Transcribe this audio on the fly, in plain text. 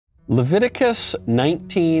Leviticus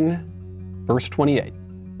 19, verse 28,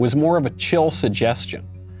 was more of a chill suggestion,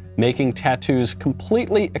 making tattoos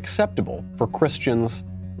completely acceptable for Christians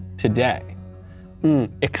today.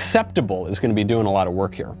 Acceptable is going to be doing a lot of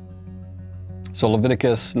work here. So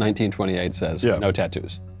Leviticus 19:28 says, no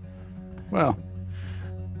tattoos. Well,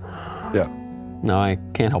 yeah. Now I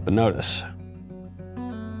can't help but notice.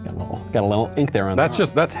 Got a little ink there on that.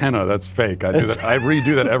 That's henna. That's fake. I do that. I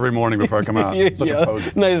redo that every morning before I come out. Such a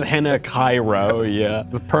poser. Nice henna Cairo. Yeah.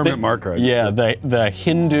 The permanent marker. The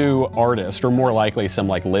Hindu artist, or more likely some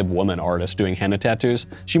like lib woman artist doing henna tattoos.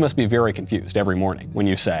 She must be very confused every morning when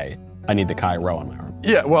you say, "I need the Cairo on my arm."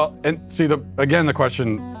 Yeah. Well, and see, again, the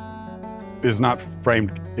question is not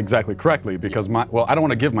framed exactly correctly because I don't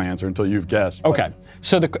want to give my answer until you've guessed. Okay.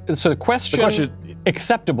 So the question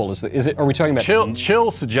acceptable is it? Are we talking about chill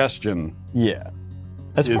suggestion? Yeah.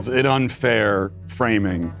 Is an unfair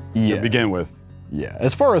framing to begin with. Yeah.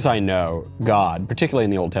 As far as I know, God, particularly in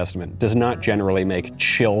the Old Testament, does not generally make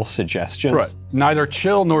chill suggestions. Right. Neither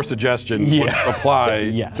chill nor suggestion would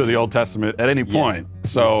apply to the Old Testament at any point.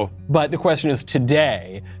 So. But the question is,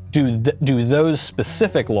 today, do those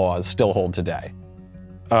specific laws still hold today?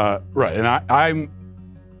 Right. And I'm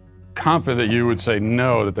confident that you would say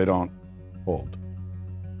no, that they don't hold.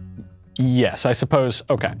 Yes, I suppose.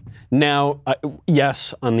 Okay. Now,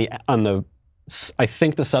 yes, on the. I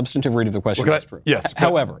think the substantive read of the question is true. Yes.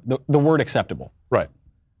 However, the word acceptable. Right.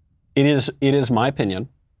 It is my opinion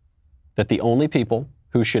that the only people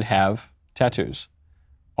who should have tattoos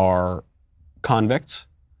are convicts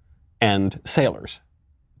and sailors.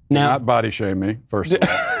 Now, do not body shame me, first of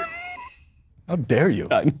all. How dare you?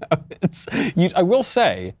 I will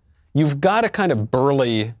say, you've got a kind of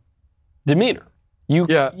burly demeanor.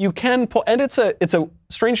 You can pull, and it's a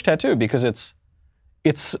strange tattoo because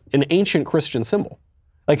it's an ancient Christian symbol.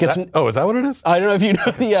 Like is that what it is? I don't know if you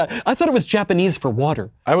know I thought it was Japanese for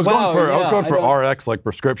water. I was going for RX like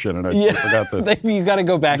prescription, and I forgot that. You got to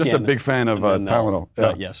go back. I'm just a big fan of Tylenol.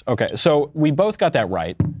 Yes. Okay. So we both got that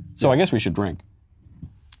right. So I guess we should drink.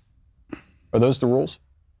 Are those the rules?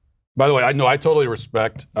 By the way, I totally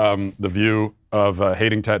respect the view of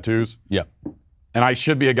hating tattoos. Yeah. And I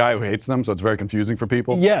should be a guy who hates them, so it's very confusing for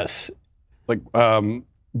people. Yes.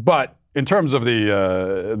 But in terms of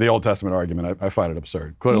the Old Testament argument, I find it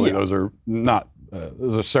absurd. Clearly, those are not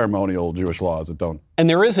those are ceremonial Jewish laws that don't. And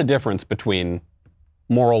there is a difference between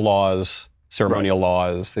moral laws, ceremonial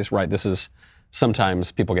laws. This is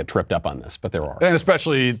sometimes people get tripped up on this, but there are. And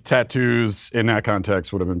especially tattoos in that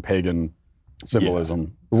context would have been pagan symbolism. Yeah.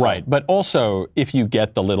 Right, but also if you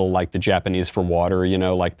get the little like the Japanese for water,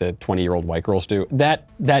 like the 20-year-old white girls do, that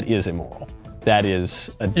is immoral. That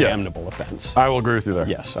is a damnable offense. I will agree with you there.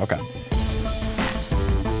 Yes, okay.